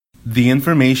The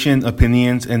information,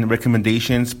 opinions, and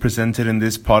recommendations presented in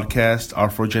this podcast are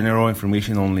for general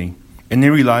information only. Any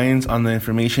reliance on the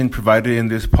information provided in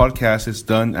this podcast is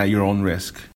done at your own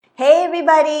risk. Hey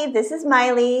everybody, this is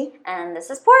Miley. And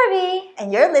this is Porby.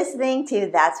 And you're listening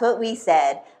to That's What We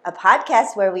Said, a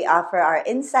podcast where we offer our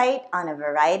insight on a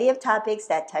variety of topics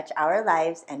that touch our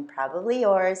lives and probably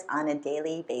yours on a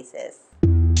daily basis.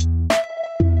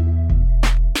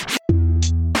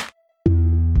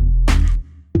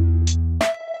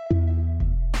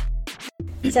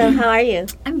 So how are you?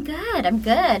 I'm good. I'm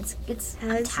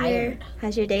tired.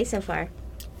 How's your day so far?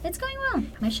 It's going well.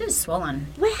 My shit is swollen.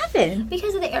 What happened?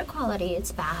 Because of the air quality,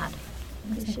 it's bad.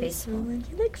 Makes my face swollen.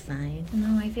 You look fine.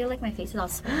 No, I feel like my face is all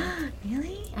swollen.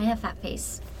 Really? I have fat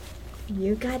face.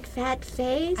 You got fat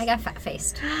face? I got fat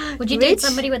faced. Would you date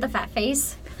somebody with a fat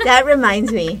face? That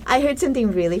reminds me. I heard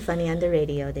something really funny on the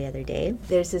radio the other day.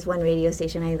 There's this one radio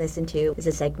station I listen to. It's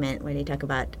a segment where they talk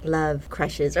about love,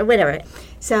 crushes, or whatever.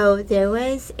 So there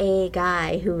was a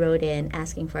guy who wrote in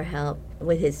asking for help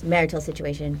with his marital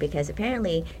situation because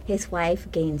apparently his wife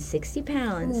gained 60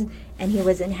 pounds and he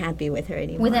wasn't happy with her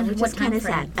anymore. Within which what is kind time of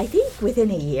frame? sad. I think within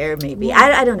a year maybe.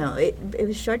 I don't know. It was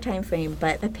a short time frame,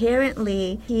 but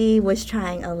apparently he was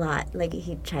trying a lot. Like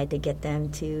he tried to get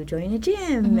them to join a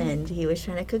gym and he was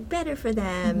trying to cook better for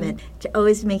them and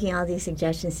always making all these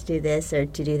suggestions to do this or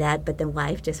to do that, but the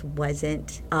wife just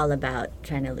wasn't all about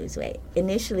trying to lose weight.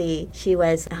 Initially, she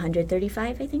was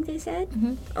 135, I think they said,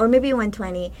 or maybe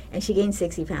 120, and she gained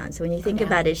 60 pounds. So when you think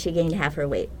about it, she gained half her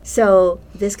weight. So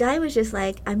this guy was just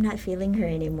like, I'm not feeling her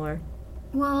anymore.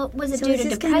 Well, was it So due it's to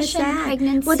just depression, kinda sad.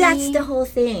 pregnancy? Well, that's the whole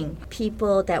thing.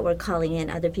 People that were calling in,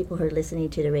 other people who are listening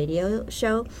to the radio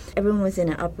show, everyone was in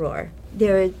an uproar.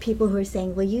 There are people who are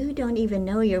saying, well, you don't even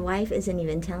know, your wife isn't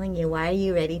even telling you. Why are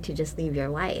you ready to just leave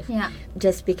your wife? Yeah.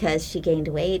 Just because she gained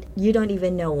weight, you don't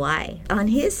even know why. On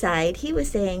his side, he was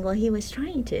saying, well, he was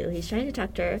trying to. He's trying to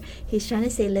talk to her. He's trying to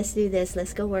say, let's do this,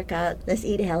 let's go work out, let's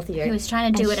eat healthier. He was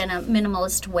trying to do it in a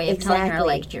minimalist way of telling her,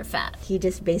 like, you're fat. He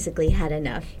just basically had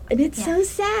enough. And it's so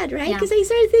sad, right? Yeah. Because I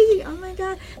started thinking, oh my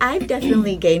God, I've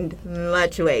definitely gained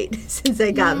much weight since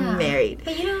I got married.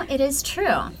 But you know, it is true.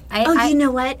 You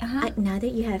know what? Now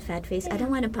that you have fat face, I don't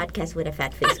want to podcast with a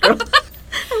fat face girl.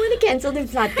 I want to cancel the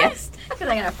podcast. Because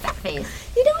I got a fat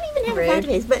face. You don't even have a fat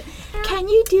face, but can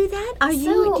you do that?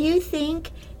 Do you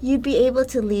think you'd be able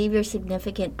to leave your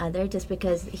significant other just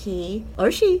because he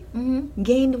or she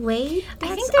gained weight?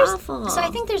 That's awful. So I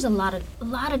think there's a lot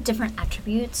of different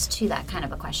attributes to that kind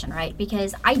of a question, right?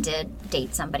 Because I did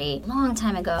date somebody a long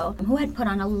time ago who had put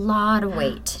on a lot of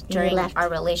weight during our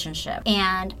relationship.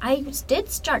 And I did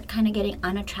start kind of getting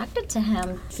unattracted to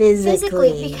him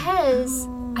physically because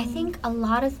I think a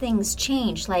lot of things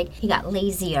changed. Like he got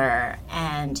lazier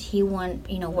and he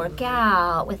wouldn't, work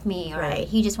out with me, or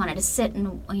he just wanted to sit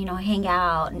and hang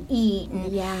out and eat.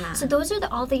 And so those are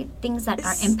all the things that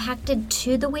are impacted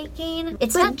to the weight gain.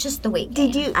 It's not just the weight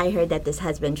gain. I heard that this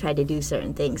husband tried to do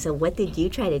certain things. So what did you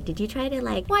try to? Did you try to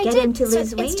get him to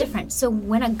lose weight? It's different. So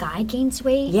when a guy gains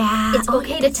weight, yeah, it's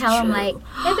okay to tell him like,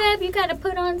 hey babe, you gotta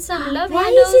put on some love handles. Why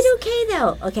is it okay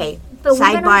though? Okay. But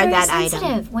sidebar women are that very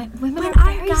sensitive. item. Women but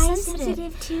are very guys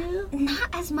sensitive too?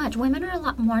 Not as much. Women are a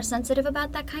lot more sensitive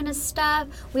about that kind of stuff.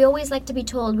 We always like to be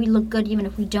told we look good even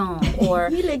if we don't, or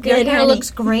you look your good, hair honey. looks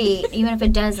great even if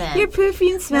it doesn't. Your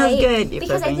perfume smells good.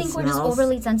 Because I think we're just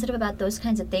overly sensitive about those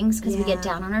kinds of things because we get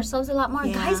down on ourselves a lot more.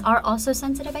 Yeah. Guys are also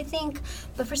sensitive, I think,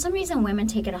 but for some reason women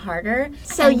take it harder.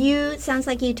 So sounds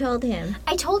like you told him.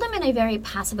 I told him in a very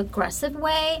passive aggressive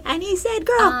way. And he said,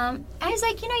 girl. I was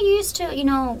like, you used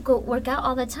to, go work out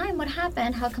all the time. What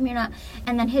happened? How come you're not?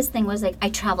 And then his thing was like, I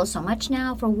travel so much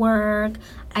now for work.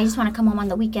 I just want to come home on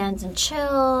the weekends and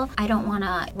chill. I don't want to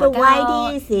work out. But why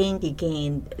do you think he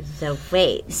gained the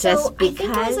weight? So just because? I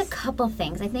think there was a couple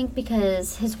things. I think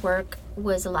because his work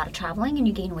was a lot of traveling, and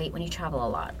you gain weight when you travel a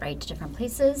lot, right, to different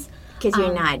places. Because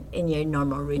you're not in your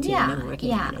normal routine of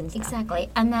working out and stuff. Exactly.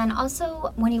 And then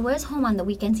also, when he was home on the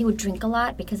weekends, he would drink a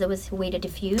lot because it was a way to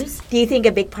diffuse. Do you think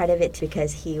a big part of it's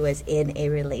because he was in a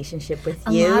relationship with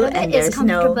you? A lot of and it is there's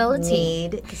no comfortability.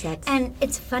 need? And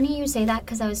it's funny you say that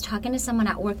because I was talking to someone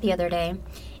at work the other day,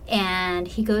 and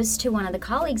he goes to one of the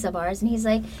colleagues of ours, and he's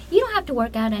like, you don't have to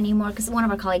work out anymore, because one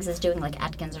of our colleagues is doing like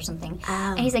Atkins or something.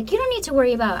 And he's like, you don't need to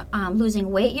worry about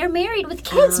losing weight. You're married with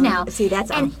kids now. See, that's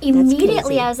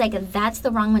immediately crazy. I was like, that's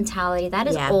the wrong mentality. That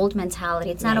is old mentality.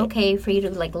 It's not okay for you to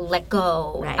like let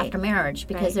go after marriage,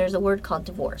 because there's a word called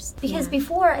divorce. Because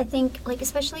before, I think, like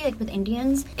especially like with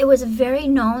Indians, it was very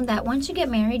known that once you get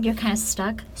married, you're kind of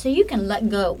stuck, so you can let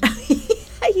go.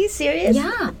 you serious?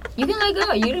 Yeah. You can let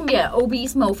go. You can be an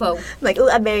obese mofo. Like, oh,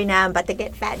 I'm married now. I'm about to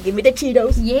get fat. Give me the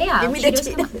Cheetos. Yeah. Give me the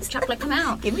Cheetos come Cheetos. out. Chocolate come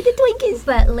out. Give me the Twinkies.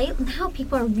 But now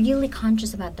people are really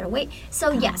conscious about their weight.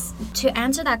 So yes, to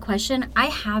answer that question, I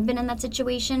have been in that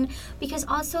situation because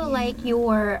also like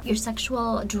your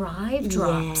sexual drive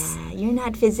drops. Yeah, you're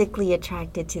not physically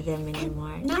attracted to them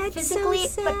anymore. Not That's physically,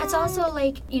 so but it's also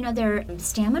like, their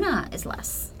stamina is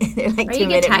less. They're like Right? You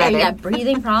get 2-minute tired, brother. you got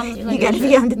breathing problems. You're like, You gotta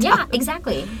be on the Yeah, top.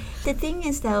 exactly. The thing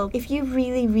is, though, if you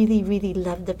really, really, really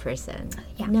love the person,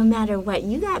 Yeah. no matter what,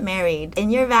 you got married. In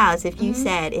your vows, if you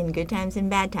said in good times and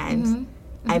bad times,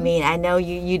 I mean, I know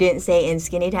you didn't say in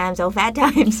skinny times or fat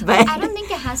times, but I don't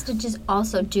think it has to just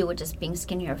also do with just being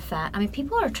skinny or fat. I mean,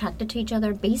 people are attracted to each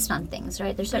other based on things,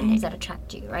 right? There's certain things that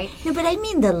attract you, right? No, but I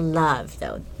mean the love,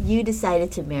 though. You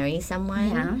decided to marry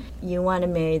someone. Yeah. You want to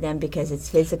marry them because it's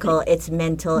physical, it's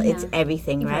mental, it's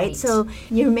everything, right? Right. So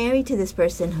you're married to this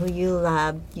person who you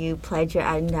love, you pledge your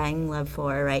undying love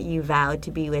for, right? You vow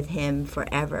to be with him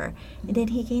forever. And then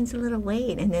he gains a little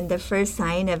weight. And then the first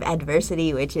sign of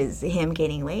adversity, which is him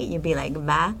gaining weight, you'd be like,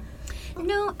 bah.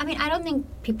 No, I mean, I don't think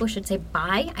people should say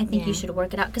bye. I think Yeah. you should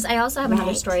work it out. Because I also have another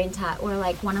Right. story in Tat where,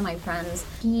 like, one of my friends,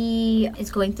 he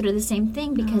is going through the same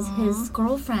thing because his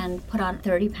girlfriend put on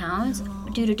 30 pounds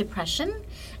due to depression.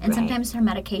 And Right. sometimes her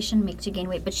medication makes you gain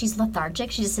weight, but she's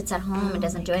lethargic. She just sits at home and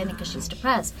doesn't do anything because she's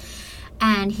depressed.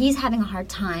 And he's having a hard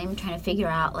time trying to figure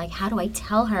out, like, how do I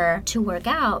tell her to work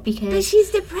out? But Because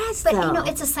she's depressed, But though.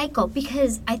 it's a cycle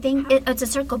because I think it's a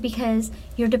circle because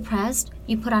you're depressed,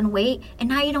 you put on weight, and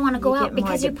now you don't want to go You out get more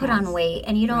because you put on depressed. weight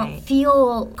and you don't Right.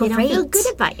 feel you great. don't feel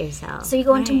good about yourself. So you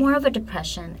go into Right. more of a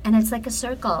depression, and it's like a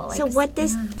circle. So like, what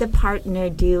does the partner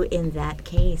do in that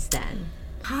case then?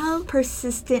 How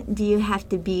persistent do you have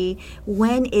to be?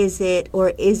 When is it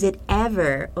or is it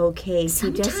ever okay to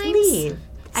just leave?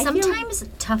 I feel- Sometimes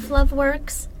tough love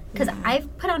works because I've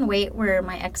put on weight where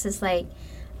my ex is like,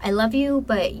 I love you,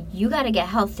 but you got to get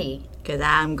healthy. Because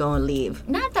I'm going to leave.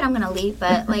 Not that I'm going to leave,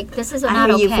 but like this is I not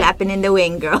hear okay. you flapping in the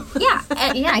wind, girl. Yeah,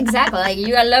 yeah, exactly. Like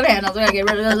you got love handles, we gotta get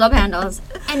rid of the love handles.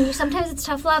 And sometimes it's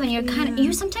tough love, and you're kind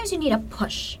of sometimes you need a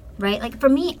push, right? Like for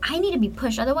me, I need to be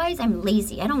pushed. Otherwise, I'm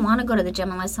lazy. I don't want to go to the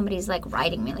gym unless somebody's like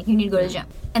riding me. Like you need to go to the gym,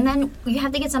 and then you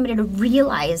have to get somebody to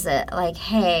realize it. Like,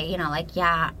 hey, like,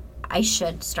 yeah, I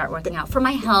should start working out for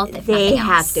my health. If They nothing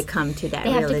have else. to come to that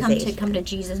They have realization. to come to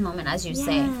Jesus moment, as you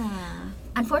say. Yeah.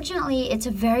 Unfortunately, it's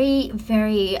a very,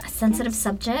 very sensitive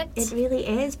subject. It really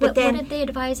is. But But then what did they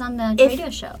advise on the if- radio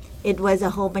show? it was a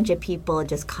whole bunch of people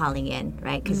just calling in,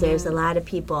 right? Because there's a lot of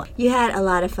people. You had a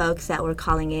lot of folks that were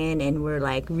calling in and were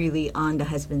like really on the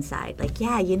husband's side. Like,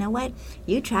 yeah, you know what?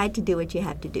 You tried to do what you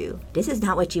have to do. This is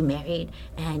not what you married.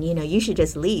 And, you should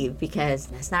just leave because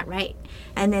that's not right.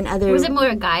 And then other... Was it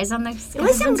more guys on the? There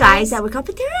was some guys that were called,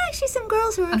 but there were actually some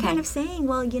girls who were Okay. kind of saying,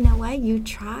 well, you know what? You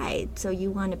tried, so you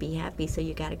want to be happy, so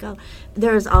you got to go.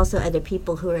 There was also other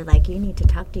people who were like, you need to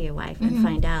talk to your wife and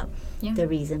find out Yeah. the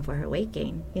reason for her weight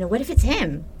gain. What if it's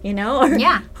him, or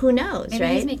Yeah. who knows, Maybe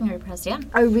right? he's making her depressed. Yeah,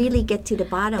 Or really get to the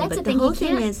bottom. that's but the the thing. whole He thing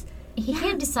can't. is, He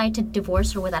can't decide to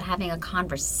divorce her without having a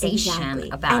conversation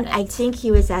about and it. I think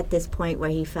he was at this point where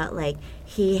he felt like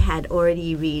he had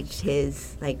already reached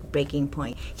his breaking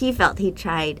point. He felt he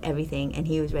tried everything and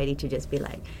he was ready to just be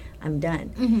like, I'm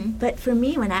done. Mm-hmm. But for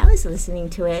me, when I was listening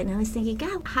to it, and I was thinking,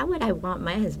 God, how would I want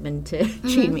my husband to Mm-hmm.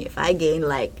 treat me if I gained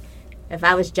if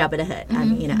I was Jabba the Hutt?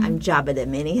 Mm-hmm. I'm Jabba the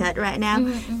Mini Hutt right now.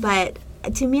 But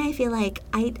to me, I feel like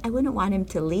I wouldn't want him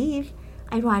to leave.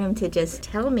 I'd want him to just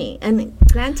tell me. And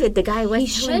granted, the guy was he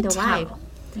telling should the wife. tell.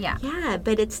 Yeah. Yeah,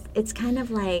 but it's kind of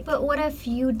like, But what if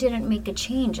you didn't make a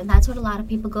change? And that's what a lot of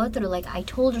people go through. Like, I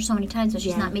told her so many times, but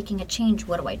she's Yeah. not making a change.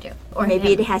 What do I do? Or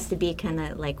maybe him. it has to be kind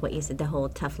of like what you said, the whole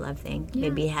tough love thing.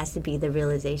 Maybe it has to be the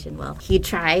realization, well, he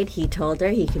tried, he told her,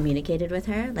 he communicated with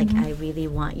her, like, I really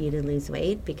want you to lose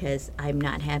weight because I'm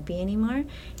not happy anymore.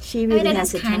 She I really mean, it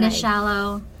has is to kind of try.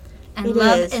 shallow. And It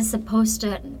love is. is supposed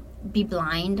to be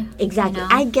blind. Exactly. You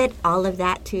know? I get all of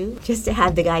that too. Just to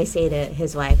have the guy say to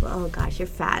his wife, oh gosh, you're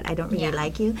fat. I don't really Yeah.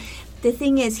 like you. The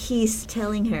thing is, he's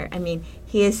telling her,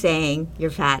 he is saying, you're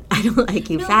fat. I don't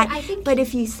like you No, fat. but I think- But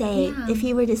if you say, Yeah. if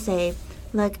he were to say,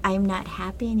 look, I'm not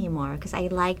happy anymore because I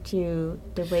liked you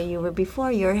the way you were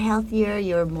before. You're healthier.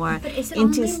 You're more But is it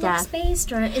into only stuff.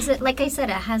 looks-based, or is it, like I said,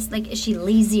 it has, is she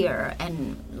lazier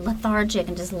and lethargic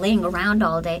and just laying around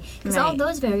all day? Because all Right.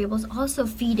 those variables also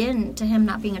feed in to him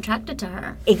not being attracted to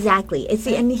her. Exactly.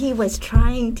 And he was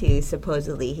trying to,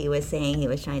 supposedly, he was saying he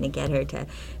was trying to get her to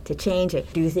change or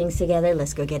do things together.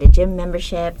 Let's go get a gym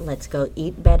membership. Let's go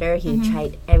eat better. He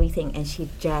tried everything, and she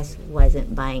just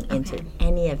wasn't buying into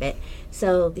any of it.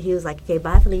 So he was like, okay,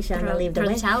 bye, Felicia, I'm going to leave the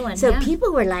wedding. So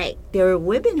people were like, there were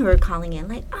women who were calling in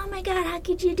like, oh my God, how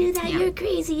could you do that? Yeah. You're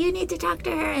crazy. You need to talk to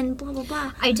her and blah, blah,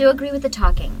 blah. I do agree with the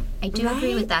talking. I do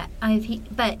agree with that.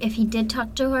 But if he did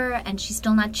talk to her and she's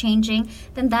still not changing,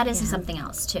 then that is something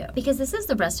else too. Because this is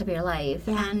the rest of your life,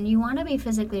 and you want to be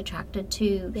physically attracted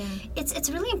to. Yeah.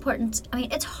 It's really important. I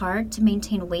mean, it's hard to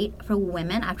maintain weight for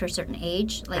women after a certain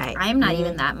age. Like I'm not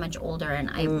even that much older,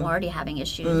 and I'm already having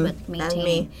issues with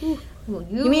maintaining. Well,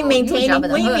 you mean maintaining? What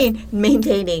do you mean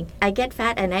maintaining? I get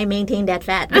fat and I maintain that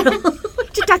fat.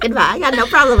 What you talking about? I got no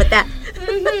problem with that.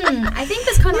 I think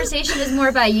this conversation is more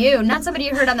about you, not somebody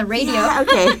you heard on the radio. Yeah,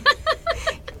 okay.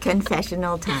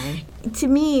 Confessional time. To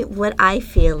me, what I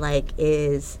feel like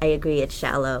is, I agree, it's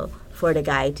shallow for the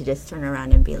guy to just turn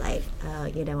around and be like, oh,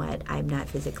 you know what, I'm not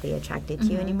physically attracted to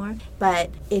you anymore. But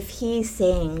if he's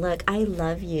saying, look, I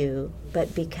love you,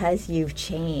 but because you've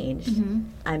changed,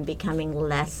 I'm becoming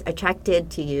less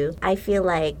attracted to you, I feel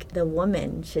like the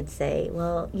woman should say,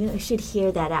 well, you know, should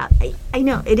hear that out. I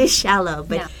know, it is shallow,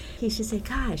 but he should say,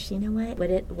 gosh, you know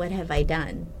what have I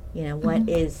done? You know, what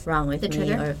is wrong with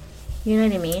me? Or, you know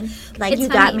what I mean? Like, it's you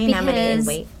got me, now I'm going to gain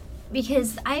weight.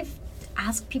 Because I've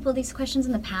asked people these questions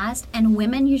in the past, and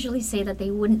women usually say that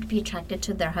they wouldn't be attracted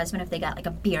to their husband if they got like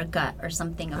a beer gut or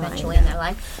something eventually in their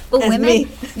life. But that's women,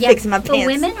 fix my pants. But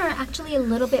women are actually a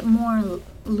little bit more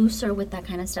looser with that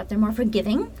kind of stuff. They're more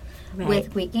forgiving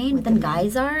with weight gain than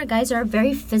guys are. Guys are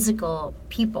very physical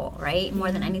people, right?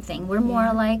 More than anything. We're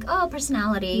more like, oh,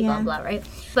 personality, blah, blah, right?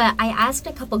 But I asked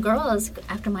a couple girls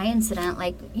after my incident,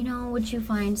 like, you know, would you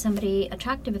find somebody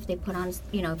attractive if they put on,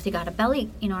 you know, if they got a belly,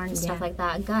 you know, and stuff like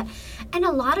that, gut? And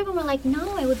a lot of them were like,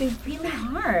 no, it would be really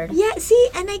hard. Yeah, see,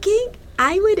 and I think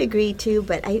I would agree too,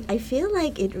 but I feel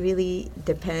like it really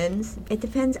depends. It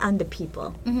depends on the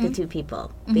people, the two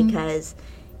people, because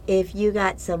if you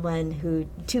got someone who,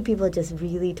 two people just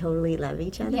really totally love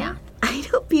each other. Yeah. I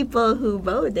know people who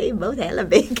both hella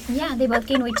big. Yeah, they both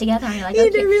gain weight together, and you're like, yeah,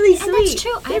 they're really sweet. And that's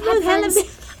true.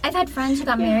 I've had friends who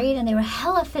got married, and they were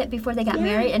hella fit before they got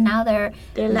married, and now they're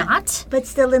not. But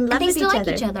still in love with each other. And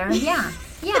they still like each other,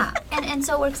 yeah. And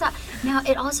so it works out. Now,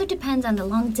 it also depends on the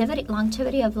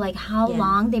longevity of, like, how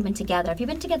long they've been together. If you've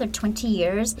been together 20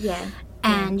 years,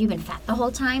 and you've been fat the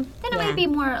whole time, then it might be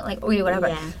more like, whatever.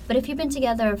 Yeah. But if you've been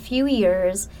together a few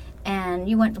years and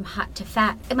you went from hot to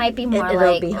fat, it might be more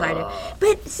it'll be harder.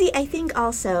 But see, I think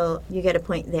also you get a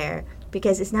point there,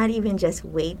 because it's not even just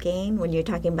weight gain when you're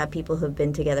talking about people who've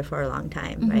been together for a long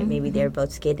time, right? Maybe they're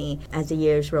both skinny. As the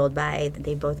years rolled by,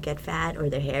 they both get fat, or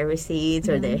their hair recedes,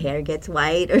 or their hair gets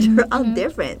white, or they're all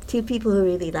different. Two people who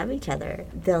really love each other,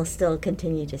 they'll still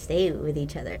continue to stay with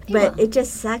each other. But it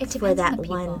just sucks for that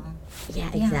one. Yeah,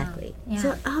 exactly. Yeah.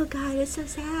 So, oh God, it's so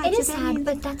sad. It is sad,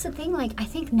 but that's the thing. Like, I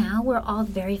think now we're all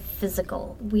very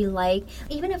physical. We like,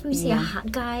 even if we see a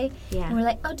hot guy, and we're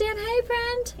like, oh, Dan, hey,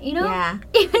 friend. You know? Yeah.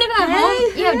 Even if at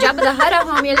home, you have Jabba the Hutt at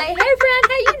home, you're like, hey, friend,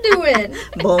 how you doing?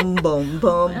 Boom, boom,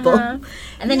 boom, boom.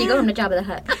 And then you go home to Jabba the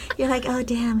Hutt. You're like, oh,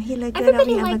 damn, he looked good. I'm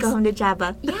going to go home to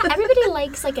Jabba. Yeah, everybody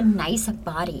likes, like, a nice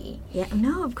body. Yeah,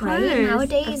 no, of course. Right?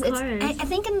 Nowadays, I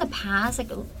think in the past, like,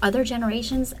 other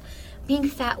generations, being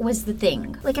fat was the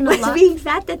thing. Like in being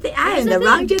fat that they are in the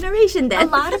wrong generation then.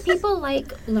 A lot of people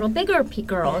like little bigger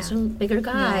girls or bigger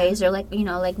guys or like, you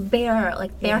know, like bear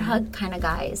hug kind of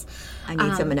guys. I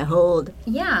need someone to hold.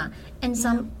 Yeah. And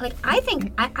some, like, I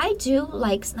think, I do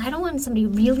like, I don't want somebody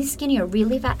really skinny or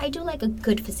really fat. I do like a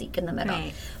good physique in the middle.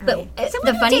 Right, but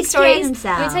the funny story is,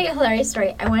 let me tell you a hilarious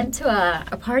story. I went to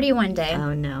a party one day.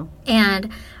 Oh, no.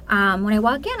 And when I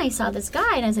walk in, I saw this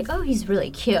guy, and I was like, oh, he's really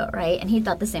cute, right? And he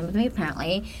thought the same of me,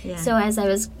 apparently. Yeah. So as I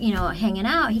was, you know, hanging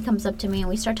out, he comes up to me, and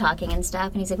we start talking and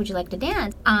stuff, and he's like, would you like to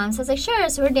dance? So I was like, sure.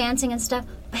 So we're dancing and stuff.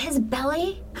 But his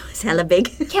belly was hella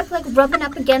big. Kept, like, rubbing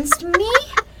up against me.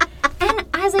 And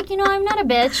I was like, you know, I'm not a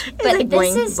bitch, but like,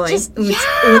 this is just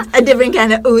a different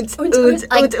kind of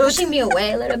like pushing me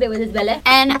away a little bit with his belly.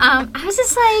 And I was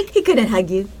just like, he couldn't hug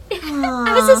you.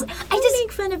 I just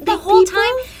make fun of the whole people?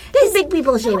 Time. There's big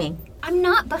people shaming. I'm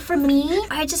not, but for me,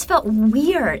 I just felt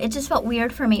weird. It just felt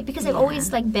weird for me because I've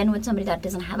always like been with somebody that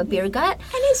doesn't have a beer gut.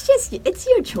 And it's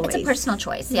your choice. It's a personal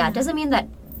choice. Yeah, it doesn't mean that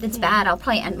it's bad. I'll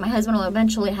probably, and my husband will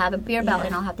eventually have a beer belly,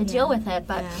 and I'll have to deal with it.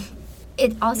 But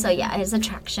it also, is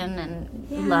attraction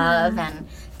and love and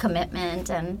commitment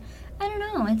and I don't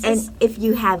know. And if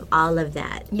you have all of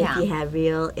that, if you have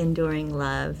real enduring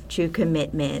love, true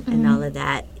commitment, and all of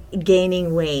that,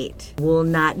 gaining weight will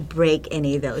not break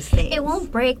any of those things. It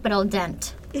won't break, but it'll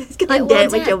dent. It's going to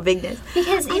dent with your bigness.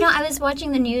 Because, you know, I was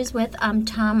watching the news with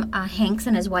Tom Hanks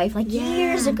and his wife, like,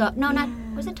 years ago. No, not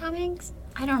Was it Tom Hanks?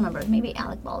 I don't remember. Maybe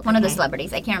Alec Baldwin. One of the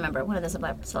celebrities. I can't remember. One of the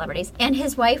celebrities. And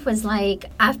his wife was like,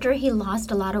 after he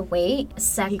lost a lot of weight,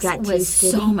 sex was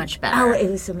so much better. Oh, it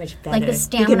was so much better. Like the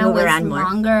stamina was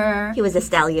longer. He was a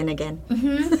stallion again.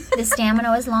 Mm-hmm. The stamina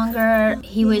was longer.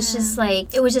 He was just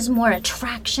like, it was just more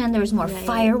attraction. There was more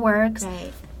fireworks.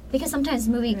 Right. Because sometimes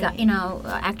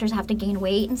actors have to gain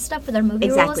weight and stuff for their movie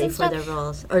roles and stuff. Exactly, for their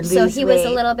roles. Or lose so he was weight. a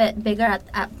little bit bigger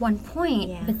at one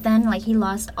point, but then like he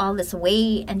lost all this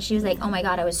weight, and she was like, "Oh my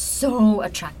God, I was so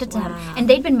attracted to him." And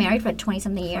they'd been married for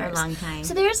 20-something years. For a long time.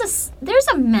 So there's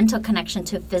a mental connection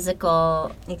to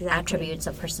physical attributes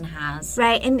a person has.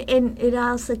 Right, and it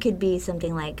also could be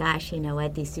something like, gosh, you know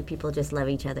what? These two people just love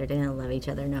each other. They're going to love each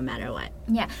other no matter what.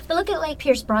 Yeah, but look at like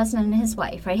Pierce Brosnan and his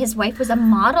wife, right? His wife was a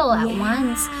model at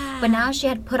once. But now she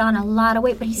had put on a lot of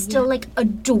weight, but he still like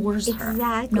adores her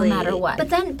no matter what.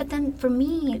 But then for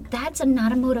me, that's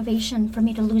not a motivation for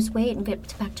me to lose weight and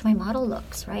get back to my model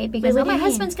looks, right? Because my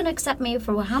husband's gonna accept me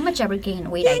for how much ever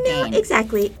weight I gain.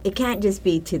 Exactly. It can't just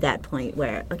be to that point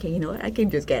where, okay, you know what, I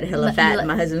can just get hella fat and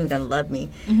my husband's gonna love me.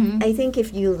 I think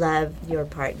if you love your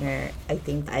partner, I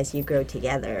think as you grow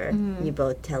together, you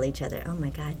both tell each other, oh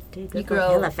my God, dude, you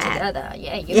grow hella fat together.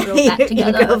 Yeah, you grow fat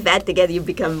together. You grow fat together. You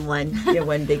become one. You're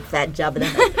one big fat job of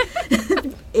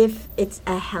the If it's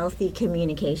a healthy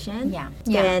communication,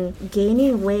 then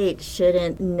gaining weight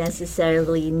shouldn't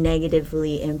necessarily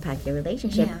negatively impact the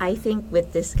relationship. Yeah. I think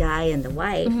with this guy and the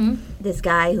wife, this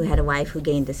guy who had a wife who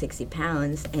gained the 60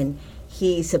 pounds, and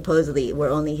he supposedly,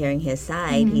 we're only hearing his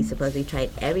side, he supposedly tried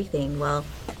everything. Well,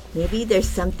 maybe there's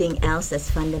something else that's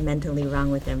fundamentally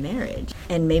wrong with their marriage.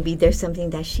 And maybe there's something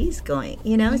that she's going,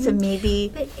 so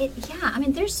maybe... But I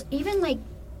mean, there's even like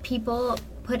people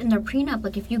put in their prenup,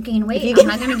 like, if you gain weight, I'm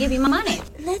not going to give you my money.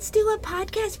 Let's do a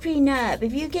podcast prenup.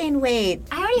 If you gain weight,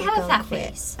 I already have a fat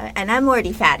face. And I'm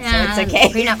already fat, so it's okay.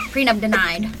 Prenup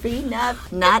denied.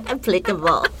 Prenup not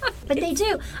applicable. But they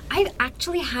do. I've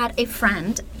actually had a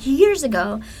friend years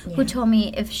ago who told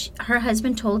me if her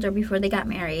husband told her before they got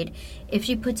married, if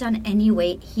she puts on any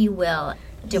weight, he will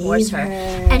divorce her.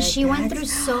 And she went through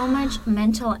so much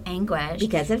mental anguish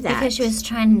because of that. Because she was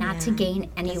trying not to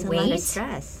gain any weight. That's a lot of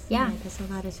stress. Yeah, that's a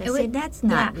lot of stress. That's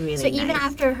not really So even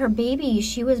after her baby,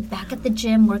 she was back at the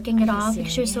gym working it off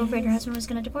because she was so afraid her husband was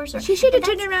going to divorce her. She should have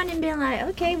turned around and been like,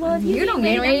 okay, well, if you don't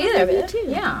gain weight either. Too.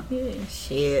 Yeah.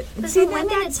 Shit. But for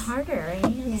women, it's harder.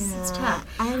 Right? It's tough.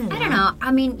 I don't know.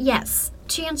 I mean, yes.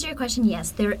 To answer your question,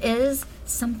 yes, there is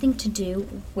something to do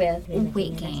with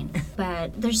weight gain, but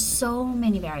there's so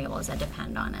many variables that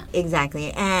depend on it.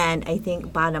 Exactly. And I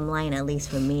think bottom line, at least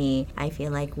for me, I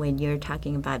feel like when you're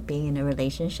talking about being in a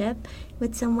relationship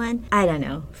with someone, I don't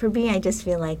know. For me, I just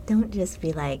feel like, don't just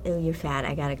be like, oh, you're fat,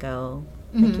 I gotta go.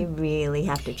 Like, you really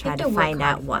have to try to find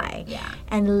out why. Yeah.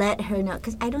 And let her know.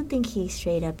 Because I don't think he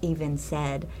straight up even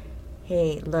said,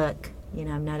 hey, look,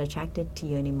 I'm not attracted to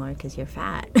you anymore because you're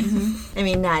fat. I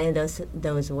mean, not in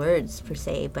those words per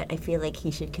se, but I feel like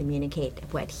he should communicate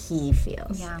what he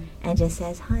feels. Yeah. And just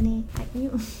says, honey,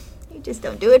 you just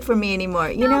don't do it for me anymore.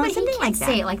 Something like that.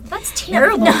 Say it like, that's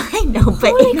terrible. No, I know,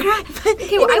 but... Holy crap.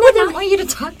 Okay, well, I would not want you to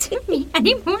talk to me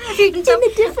anymore. If you can tell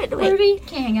in a different way. Maybe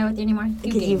can't hang out with you anymore.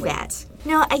 Because you're fat.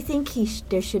 No, I think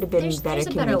there should have been better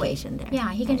communication there.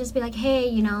 Yeah, he can just be like, hey,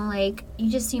 like,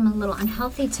 you just seem a little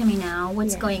unhealthy to me now.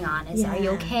 What's going on? Are you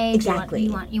okay? Exactly.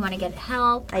 Do you want to get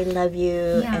help? I love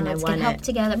you, and I want to... let's get help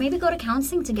together. Maybe go to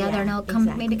counseling together,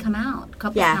 and maybe come out.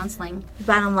 Couple counseling.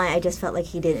 Bottom line, I just felt like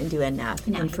he didn't do enough.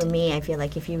 No, and for me, I feel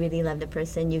like if you really love the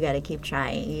person, you got to keep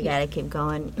trying. You got to keep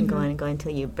going and going and going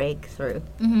until you break through.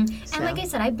 So. And like I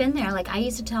said, I've been there. Like, I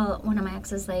used to tell one of my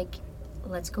exes, like,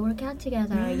 let's go work out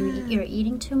together. You're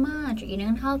eating too much. You're eating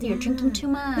unhealthy. You're drinking too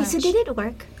much. Wait, so did it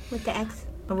work with the ex?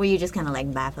 Or were you just kind of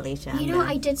like, bye, Felicia?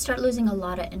 I did start losing a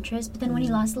lot of interest. But then when he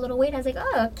lost a little weight, I was like,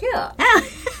 oh,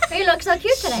 cute. You look so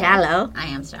cute today. Shallow. I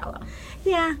am shallow.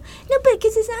 Yeah. No, but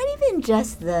because it's not even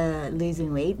just the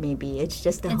losing weight, maybe. It's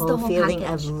just the whole feeling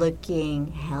package. Of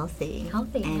looking healthy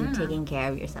and taking care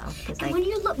of yourself. And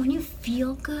when you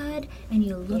feel good and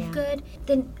you look good,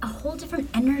 then a whole different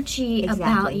energy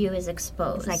about you is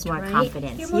exposed. It's like more right?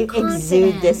 confidence. You're more you confident.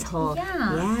 Exude this whole,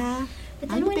 But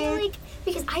then when you're like,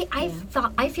 because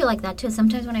I feel like that too.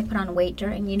 Sometimes when I put on weight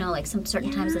during, like some certain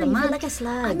times of the month, feel like a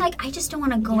slug. I'm like, I just don't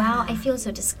want to go out. I feel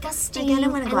so disgusting. I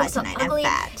don't want to go out tonight. Ugly.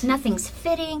 I'm fat. Nothing's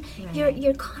fitting. Right.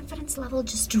 Your confidence level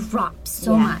just drops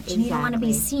so much, and you don't want to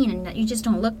be seen, and you just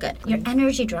don't look good. Your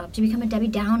energy drops. You become a Debbie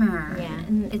Downer,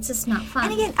 and it's just not fun.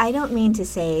 And again, I don't mean to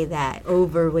say that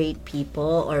overweight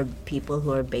people or people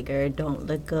who are bigger don't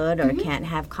look good or can't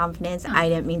have confidence. I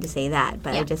didn't mean to say that,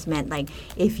 but I just meant like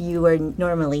if you were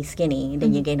normally skinny,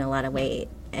 then you gain a lot of weight.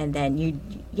 And then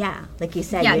like you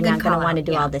said, Yeah, you're good not going to call want to out,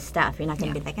 do yeah. all this stuff. You're not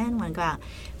going to Yeah. be like, I don't want to go out.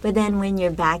 But then when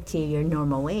you're back to your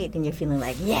normal weight and you're feeling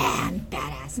like, yeah, I'm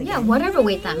badass again. Yeah, whatever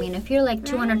weight that means. If you're like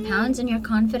 200 pounds and you're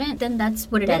confident, then that's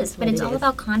what it That's is. But what it's it all is.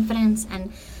 about confidence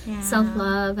and Yeah.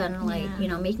 self-love and like,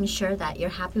 making sure that you're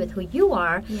happy with who you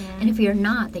are. Yeah. And if you're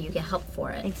not, that you get help for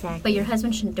it. Exactly. But your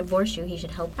husband shouldn't divorce you. He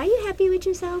should help. Are you happy with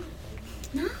yourself?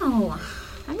 No.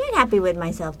 I'm not happy with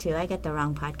myself, too. I got the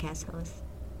wrong podcast host.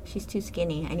 She's too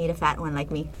skinny. I need a fat one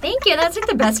like me. Thank you. That's like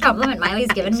the best compliment Miley's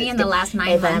given me in the last 9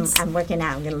 Hey, but months. I'm working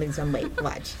out. I'm going to lose some weight.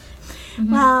 Watch.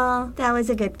 Well, that was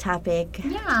a good topic to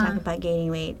Yeah. talk about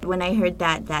gaining weight. When I heard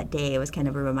that day, it was kind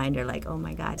of a reminder like, oh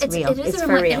my God, it's real. It is It's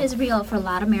for real. It is real for a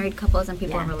lot of married couples and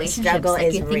people Yeah, in the relationships. struggle Like,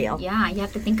 is you think, real. Yeah, you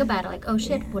have to think about it like, oh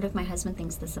shit, Yeah. what if my husband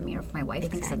thinks this of me or if my wife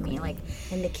thinks of me? Like,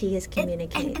 And the key is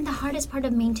communicate. and the hardest part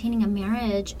of maintaining a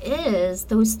marriage is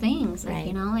those things. Like,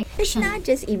 Right. like It's not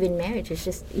just even marriage, it's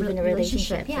just even a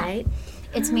relationship, yeah. right?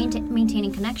 It's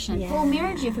maintaining connection. Yeah. Well,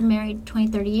 marriage, if you're married 20,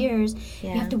 30 years,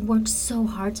 Yeah. you have to work so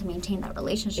hard to maintain that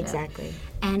relationship. Exactly.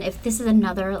 And if this is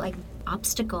another like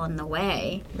obstacle in the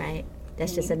way, Right.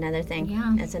 That's just another thing.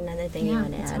 Yeah. That's another thing you Yeah,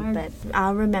 want to it's add. hard. But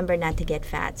I'll remember not to get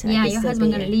fat. So I yeah, can your still husband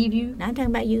be gonna here. leave you. No, I'm talking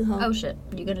about you, Ho. Oh shit,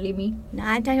 you gonna leave me? No,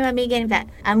 I'm talking about me getting fat.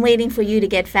 I'm waiting for you to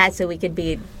get fat so we could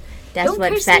be. That's Don't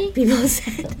what curse fat me. people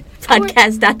said.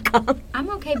 Podcast.com. I'm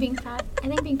okay being fat. I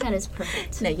think being fat is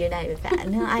perfect. No, you're not even fat.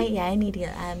 No, I need to.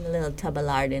 I'm a little tub of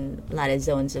lard in a lot of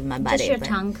zones of my body. Just your but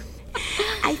tongue.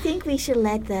 I think we should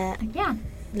let the Yeah.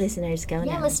 listeners go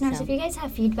now. Yeah, listeners, so. if you guys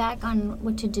have feedback on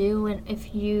what to do and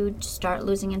if you start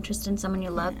losing interest in someone you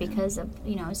love because of,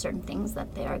 certain things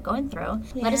that they are going through,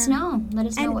 let us Yeah. know. Let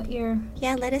us know And- what you're...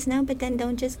 Yeah, let us know, but then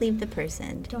don't just leave the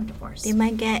person. Don't divorce. They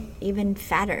might get even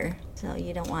fatter, so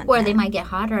you don't want Or that. they might get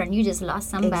hotter and you just lost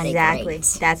somebody Exactly.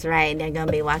 great. That's right. They're going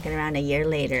to be walking around a year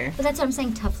later. But that's what I'm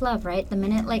saying, tough love, right? The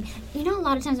minute, a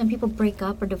lot of times when people break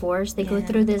up or divorce, they go Yeah.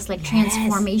 through this, Yes.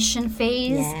 transformation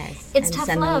phase. Yes. It's And tough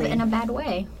love suddenly- in a bad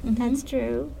way. That's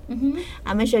true. Mm-hmm.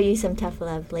 I'm going to show you some tough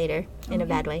love later in a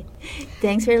bad way.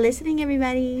 Thanks for listening,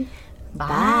 everybody.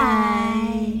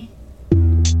 Bye.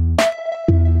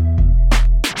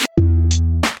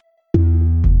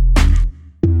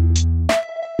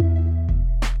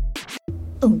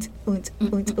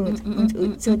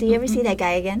 So do you ever see that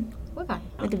guy again What guy?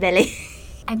 with the belly?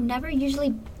 I've never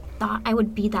usually thought I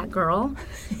would be that girl,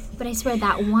 but I swear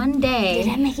that one day...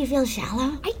 Did that make you feel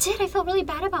shallow? I did. I felt really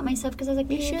bad about myself because I was like,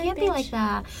 You you should, can't be bitch. like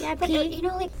that. Yeah, but P.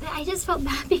 I just felt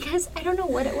bad because I don't know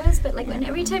what it was, but when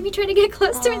every time you tried to get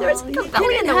close to me, there was like Oh, a you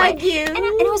belly in the couldn't way, hug you. and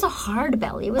it was a hard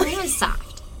belly. It wasn't even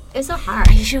soft. It was so hard.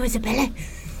 Are you sure it's a belly?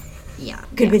 Yeah.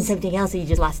 Could have been something else and you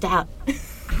just lost out.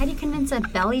 How do you convince a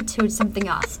belly to something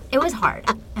else? It was hard,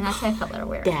 and that's why I felt a little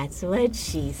weird. That's what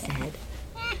she said.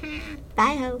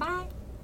 Bye, Ho. Bye.